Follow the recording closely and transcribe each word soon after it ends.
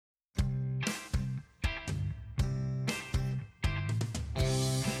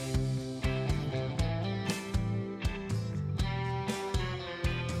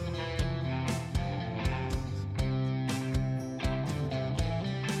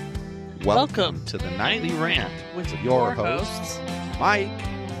Welcome to the Nightly Rant with your hosts, Mike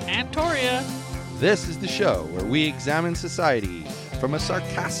and Torya. This is the show where we examine society from a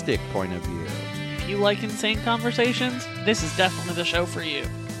sarcastic point of view. If you like insane conversations, this is definitely the show for you.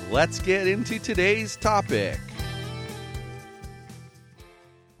 Let's get into today's topic.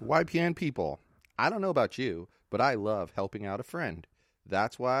 YPN people, I don't know about you, but I love helping out a friend.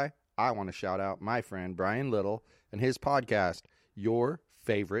 That's why I want to shout out my friend Brian Little and his podcast, Your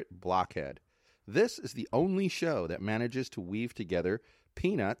Favorite Blockhead. This is the only show that manages to weave together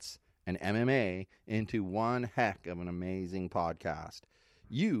peanuts and MMA into one heck of an amazing podcast.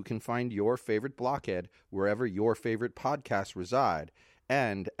 You can find Your Favorite Blockhead wherever your favorite podcasts reside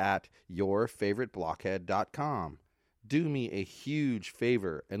and at yourfavoriteblockhead.com. Do me a huge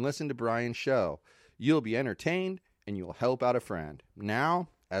favor and listen to Brian's show. You'll be entertained and you'll help out a friend. Now,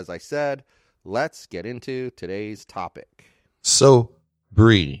 as I said, let's get into today's topic. So,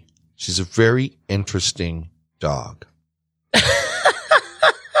 Bree, she's a very interesting dog.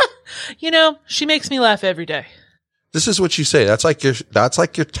 You know, she makes me laugh every day. This is what you say. That's like your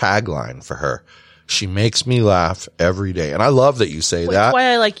tagline for her. She makes me laugh every day. And I love that you say that. That's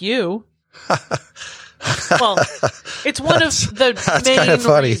why I like you. Well, it's one of the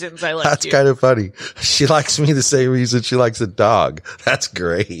main reasons I like you. That's kind of funny. She likes me the same reason she likes a dog. That's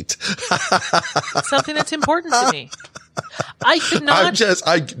great. It's something that's important to me. I could not.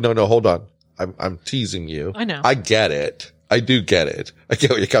 No, hold on. I'm teasing you. I know. I get it. I do get it. I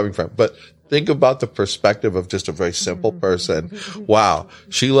get where you're coming from. But think about the perspective of just a very simple person. Wow.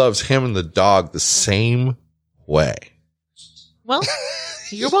 She loves him and the dog the same way. Well,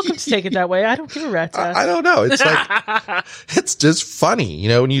 you're welcome to take it that way. I don't give a rat's ass. I don't know. It's like, it's just funny. You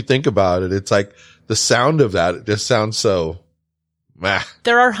know, when you think about it, it's like the sound of that, it just sounds so meh.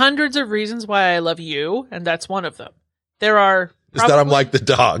 There are hundreds of reasons why I love you, and that's one of them. There are Is that I'm like the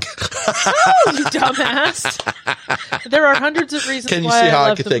dog. No, you dumbass. There are hundreds of reasons why I love the moves. Can you see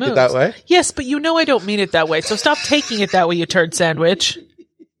how I can take it that way? Yes, but you know I don't mean it that way, so stop taking it that way, you turd sandwich.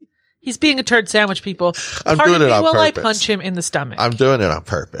 He's being a turd sandwich, people. I'm doing it on purpose. I punch him in the stomach. I'm doing it on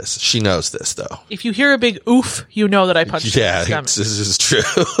purpose. She knows this, though. If you hear a big oof, you know that I punched him in the stomach. Yeah, this is true.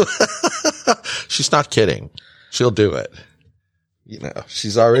 She's not kidding. She'll do it. You know,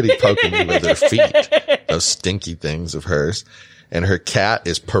 she's already poking me with her feet. Those stinky things of hers. And her cat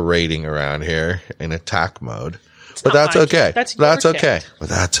is parading around here in attack mode. But that's okay. That's okay. But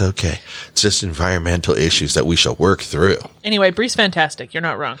that's okay. It's just environmental issues that we shall work through. Anyway, Bree's fantastic. You're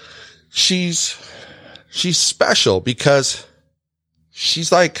not wrong. She's special because she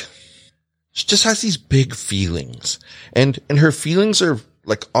just has these big feelings. And her feelings are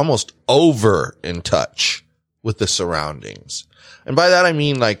like almost over in touch with the surroundings. And by that I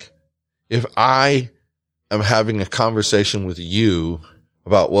mean, like, if I am having a conversation with you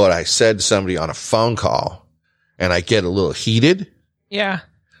about what I said to somebody on a phone call and I get a little heated. Yeah.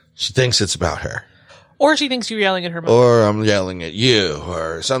 She thinks it's about her. Or she thinks you're yelling at her mom. Or I'm yelling at you,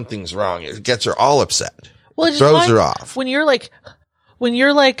 or something's wrong. It gets her all upset. Well, it throws her off. When you're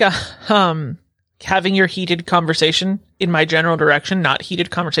having your heated conversation in my general direction, not heated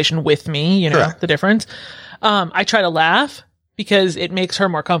conversation with me, you know, Correct. The difference. I try to laugh because it makes her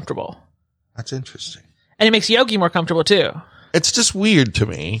more comfortable. That's interesting. And it makes Yogi more comfortable too. It's just weird to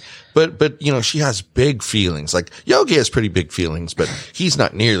me, but you know, she has big feelings. Like Yogi has pretty big feelings, but he's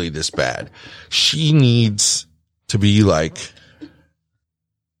not nearly this bad. She needs to be like,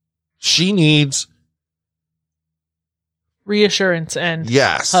 she needs reassurance and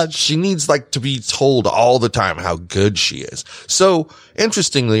hugs. She needs like to be told all the time how good she is. So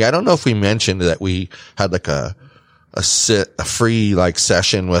interestingly, I don't know if we mentioned that we had like a free like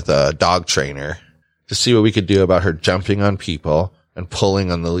session with a dog trainer to see what we could do about her jumping on people and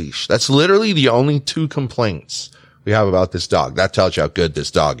pulling on the leash. That's literally the only 2 complaints we have about this dog. That tells you how good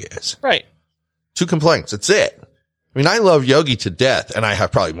this dog is. Right. 2 complaints. That's it. I mean, I love Yogi to death, and I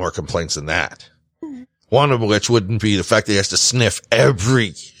have probably more complaints than that. One of which wouldn't be the fact that he has to sniff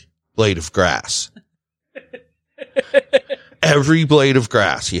every blade of grass. Every blade of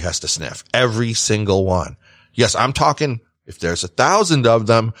grass he has to sniff. Every single one. Yes, I'm talking if there's 1,000 of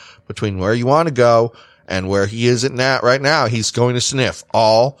them between where you want to go and where he is at right now, he's going to sniff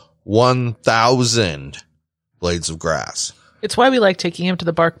all 1,000 blades of grass. It's why we like taking him to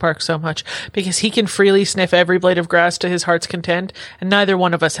the bark park so much, because he can freely sniff every blade of grass to his heart's content, and neither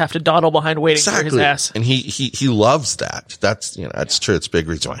one of us have to dawdle behind waiting for his ass. And he loves that. That's, you know, that's true. It's a big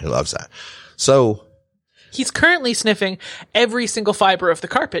reason why he loves that. So he's currently sniffing every single fiber of the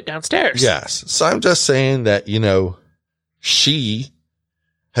carpet downstairs. Yes. So I'm just saying that, you know, she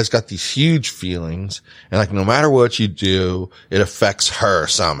has got these huge feelings, and like no matter what you do, it affects her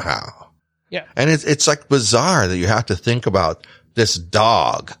somehow. Yeah. And it's like bizarre that you have to think about this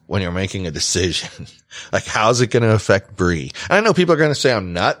dog when you're making a decision. Like, how's it going to affect Bree? And I know people are going to say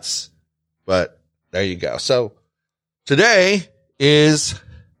I'm nuts, but there you go. So today is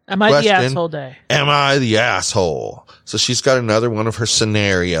Am I the asshole day? Am I the asshole? So she's got another one of her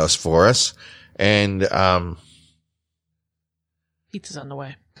scenarios for us. And, pizza's on the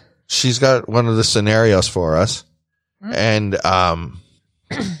way. She's got one of the scenarios for us. And,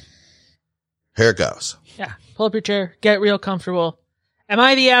 here it goes. Yeah. Pull up your chair. Get real comfortable. Am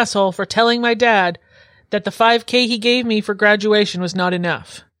I the asshole for telling my dad that the $5,000 he gave me for graduation was not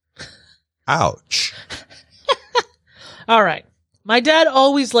enough? Ouch. All right. My dad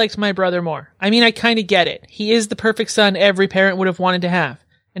always liked my brother more. I mean, I kind of get it. He is the perfect son every parent would have wanted to have.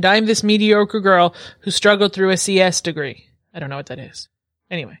 And I'm this mediocre girl who struggled through a CS degree. I don't know what that is.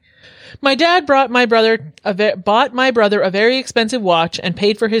 Anyway. My dad bought my brother a very expensive watch and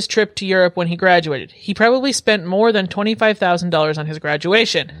paid for his trip to Europe when he graduated. He probably spent more than $25,000 on his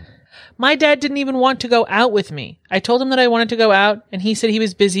graduation. My dad didn't even want to go out with me. I told him that I wanted to go out, and he said he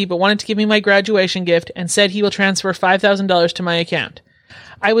was busy but wanted to give me my graduation gift and said he will transfer $5,000 to my account.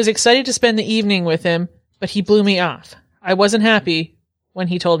 I was excited to spend the evening with him, but he blew me off. I wasn't happy when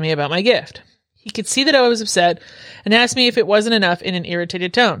he told me about my gift. He could see that I was upset and asked me if it wasn't enough in an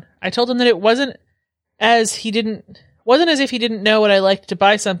irritated tone. I told him that it wasn't as if he didn't know what I liked to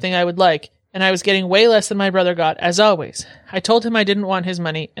buy something I would like, and I was getting way less than my brother got, as always. I told him I didn't want his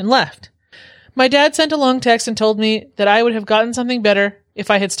money and left. My dad sent a long text and told me that I would have gotten something better if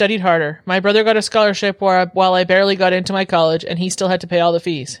I had studied harder. My brother got a scholarship while I barely got into my college, and he still had to pay all the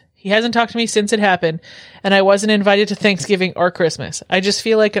fees. He hasn't talked to me since it happened, and I wasn't invited to Thanksgiving or Christmas. I just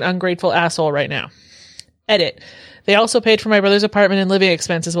feel like an ungrateful asshole right now. Edit. They also paid for my brother's apartment and living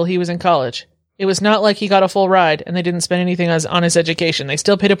expenses while he was in college. It was not like he got a full ride, and they didn't spend anything on his education. They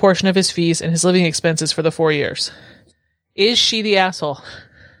still paid a portion of his fees and his living expenses for the 4 years. Is she the asshole?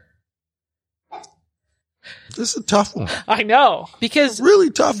 This is a tough one. I know, because really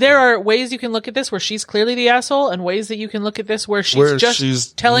tough. There are ways you can look at this where she's clearly the asshole, and ways that you can look at this where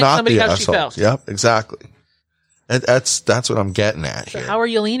she's telling somebody how she felt. Yep, exactly. And that's what I'm getting at here. How are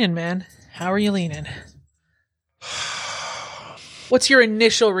you leaning, man? How are you leaning? What's your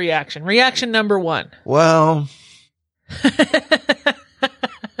initial reaction? Reaction number 1. Well,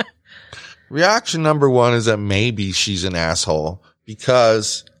 reaction number 1 is that maybe she's an asshole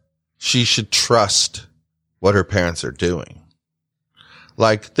because she should trust what her parents are doing.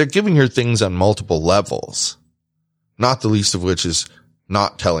 Like, they're giving her things on multiple levels, not the least of which is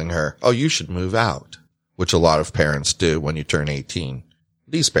not telling her, oh, you should move out, which a lot of parents do when you turn 18.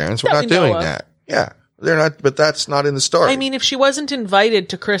 These parents were not doing that. Yeah. They're not, but that's not in the story. I mean, if she wasn't invited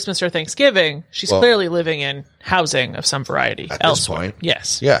to Christmas or Thanksgiving, she's clearly living in housing of some variety at elsewhere. This point.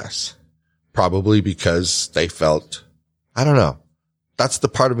 Yes. Yes. Probably because they felt, I don't know. That's the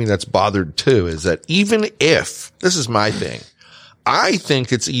part of me that's bothered too, is that even if, this is my thing, I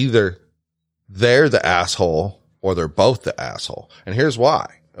think it's either they're the asshole or they're both the asshole. And here's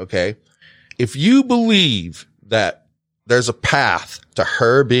why. Okay. If you believe that there's a path to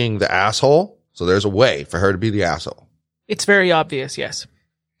her being the asshole, so there's a way for her to be the asshole. It's very obvious, yes.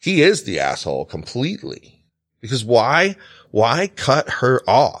 He is the asshole completely. Because why cut her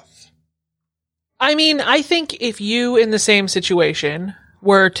off? I mean, I think if you in the same situation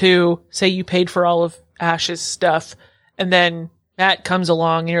were to say you paid for all of Ash's stuff and then Matt comes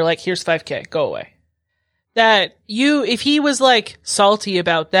along and you're like, here's $5,000, go away. If he was like salty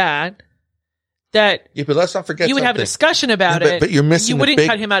about that, yeah, but let's not forget you would have a discussion about it. But you're missing. You wouldn't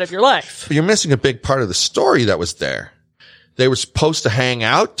cut him out of your life. But you're missing a big part of the story that was there. They were supposed to hang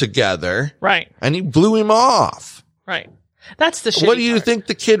out together, right? And he blew him off, right? That's the shitty What do you think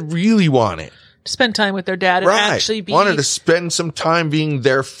the kid really wanted? To spend time with their dad and actually wanted to spend some time being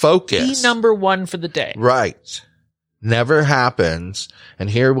their focus. Be number one for the day, right? Never happens, and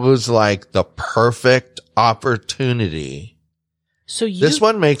here was like the perfect opportunity. So this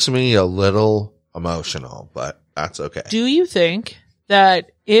one makes me a little emotional, but that's okay. Do you think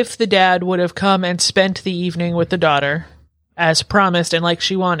that if the dad would have come and spent the evening with the daughter as promised and like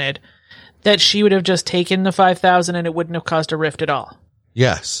she wanted, that she would have just taken the $5,000 and it wouldn't have caused a rift at all?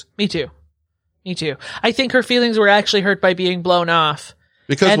 Yes. Me too. I think her feelings were actually hurt by being blown off,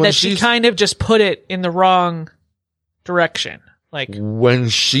 and that she kind of just put it in the wrong direction. Like when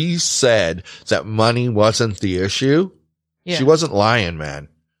she said that money wasn't the issue, she wasn't lying, man.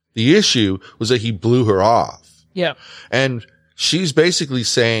 The issue was that he blew her off. Yeah. And she's basically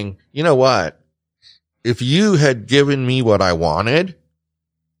saying, you know what? If you had given me what I wanted,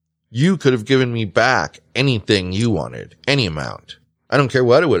 you could have given me back anything you wanted, any amount. I don't care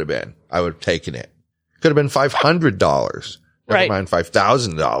what it would have been. I would have taken it. Could have been $500. Never mind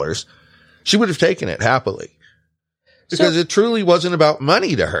 $5,000. She would have taken it happily because it truly wasn't about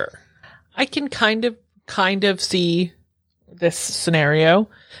money to her. I can kind of see this scenario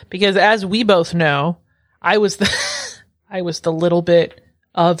because as we both know, I was the little bit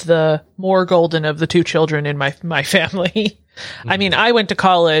of the more golden of the two children in my family. I mean, I went to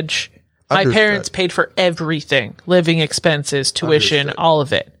college. My parents paid for everything, living expenses, tuition, all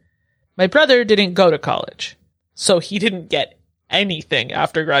of it. My brother didn't go to college, so he didn't get anything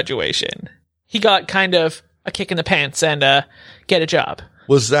after graduation. He got kind of a kick in the pants and get a job.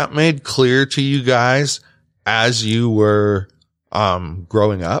 Was that made clear to you guys as you were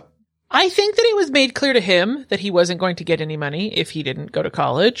growing up? I think that it was made clear to him that he wasn't going to get any money if he didn't go to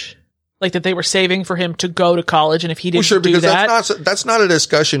college. Like that they were saving for him to go to college, and if he didn't do that... That's not a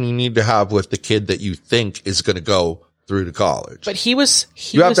discussion you need to have with the kid that you think is going to go through to college. But you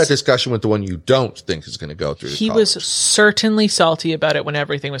have that discussion with the one you don't think is going to go through to college. He was certainly salty about it when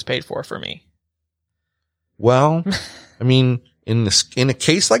everything was paid for me. Well, I mean, in a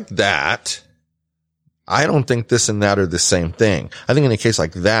case like that, I don't think this and that are the same thing. I think in a case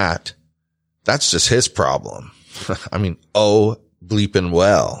like that, that's just his problem. I mean, bleeping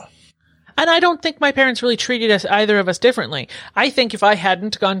well. And I don't think my parents really treated either of us differently. I think if I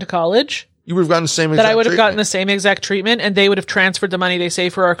hadn't gone to college, you would have gotten the same exact that I would have gotten the same exact treatment, and they would have transferred the money they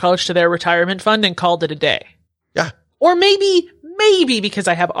save for our college to their retirement fund and called it a day. Yeah. Or maybe because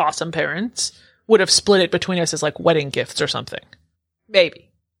I have awesome parents, would have split it between us as like wedding gifts or something. Maybe.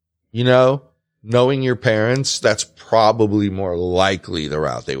 You know, knowing your parents, that's probably more likely the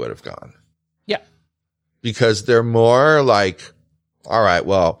route they would have gone. Yeah. Because they're more like, all right,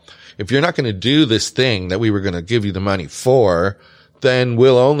 well, if you're not going to do this thing that we were going to give you the money for, then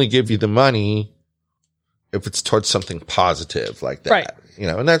we'll only give you the money if it's towards something positive like that. Right. You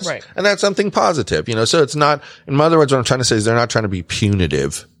know, and that's something positive, you know, so it's not, in other words, what I'm trying to say is they're not trying to be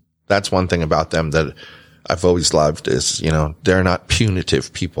punitive. That's one thing about them that I've always loved is, you know, they're not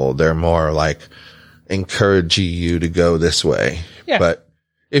punitive people. They're more like encouraging you to go this way. Yeah. But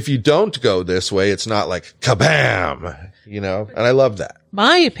if you don't go this way, it's not like kabam, you know, and I love that.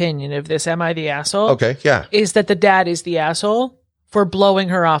 My opinion of this, am I the asshole? Okay, yeah. Is that the dad is the asshole for blowing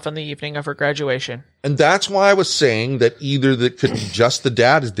her off on the evening of her graduation. And that's why I was saying that either that could be just the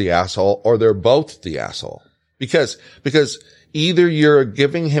dad is the asshole or they're both the asshole. Because either you're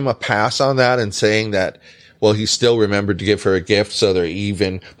giving him a pass on that and saying that, well, he still remembered to give her a gift, so they're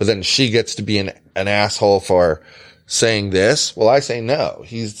even, but then she gets to be an asshole for saying this. Well, I say no.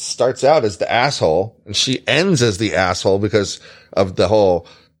 He starts out as the asshole and she ends as the asshole because of the whole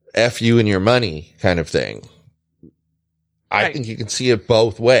F you and your money kind of thing. I think you can see it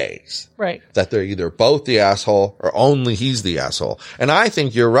both ways. Right. That they're either both the asshole or only he's the asshole. And I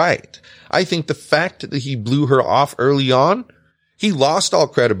think you're right. I think the fact that he blew her off early on, he lost all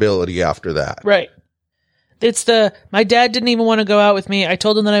credibility after that. Right. My dad didn't even want to go out with me. I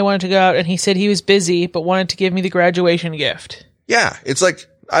told him that I wanted to go out and he said he was busy, but wanted to give me the graduation gift. Yeah. It's like,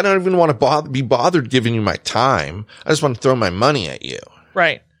 I don't even want to be bothered giving you my time. I just want to throw my money at you.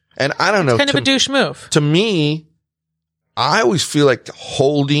 Right. And I don't know. It's kind of a douche move. To me, I always feel like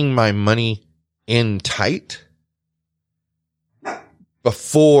holding my money in tight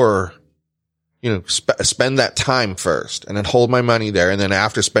before, you know, spend that time first and then hold my money there. And then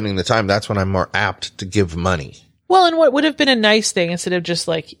after spending the time, that's when I'm more apt to give money. Well, and what would have been a nice thing instead of just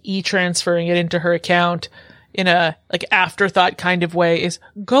like transferring it into her account in a like afterthought kind of way is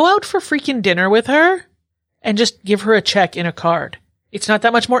go out for freaking dinner with her and just give her a check in a card. It's not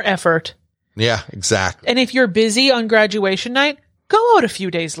that much more effort. Yeah, exactly. And if you're busy on graduation night, go out a few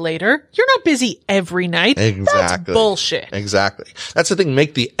days later. You're not busy every night. Exactly. That's bullshit. Exactly. That's the thing.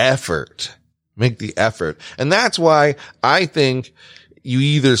 Make the effort. Make the effort. And that's why I think you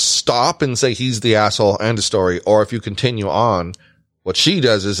either stop and say he's the asshole, end of story, or if you continue on, what she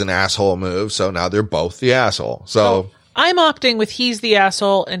does is an asshole move. So now they're both the asshole. So I'm opting with he's the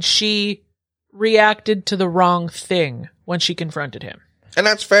asshole and she reacted to the wrong thing when she confronted him. And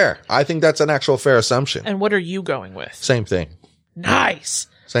that's fair. I think that's an actual fair assumption. And what are you going with? Same thing. Nice.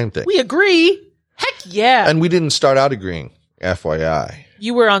 Same thing. We agree. Heck yeah. And we didn't start out agreeing. FYI.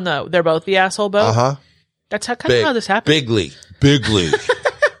 You were on they're both the asshole boat? Uh-huh. That's kind of how this happened. Bigly.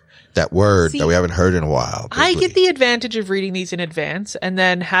 That word that we haven't heard in a while. Bigly. I get the advantage of reading these in advance and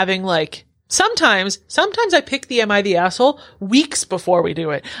then having like, sometimes I pick the am I the asshole weeks before we do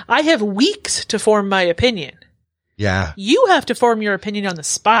it. I have weeks to form my opinion. Yeah. You have to form your opinion on the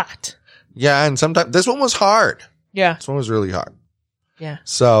spot. Yeah. And sometimes this one was hard. Yeah. This one was really hard. Yeah.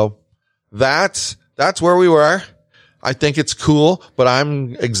 So that's where we were. I think it's cool, but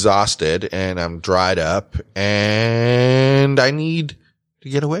I'm exhausted and I'm dried up and I need to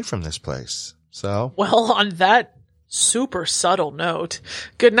get away from this place. So, Well, on that super subtle note,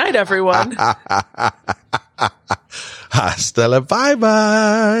 good night, everyone. hasta la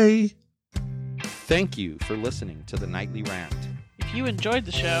bye-bye. Thank you for listening to the Nightly Rant. If you enjoyed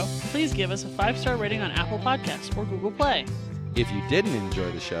the show, please give us a 5-star rating on Apple Podcasts or Google Play. If you didn't enjoy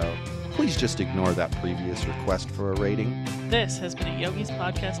the show, please just ignore that previous request for a rating. This has been a Yogi's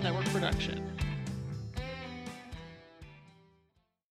Podcast Network production.